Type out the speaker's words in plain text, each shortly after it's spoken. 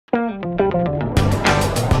I'm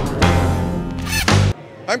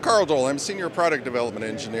Carl Dole. I'm Senior Product Development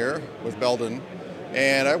Engineer with Belden,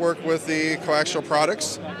 and I work with the coaxial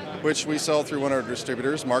products, which we sell through one of our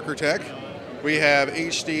distributors, Markertek. We have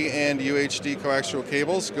HD and UHD coaxial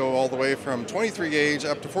cables, go all the way from 23 gauge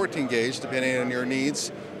up to 14 gauge, depending on your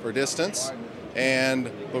needs for distance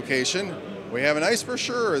and location. We have a nice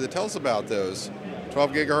brochure that tells about those.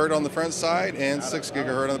 12 gigahertz on the front side and 6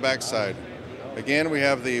 gigahertz on the back side. Again, we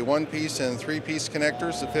have the 1-piece and 3-piece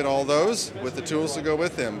connectors to fit all those with the tools to go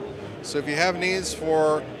with them. So if you have needs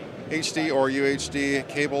for HD or UHD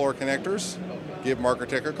cable or connectors, give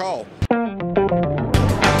Markertek a call.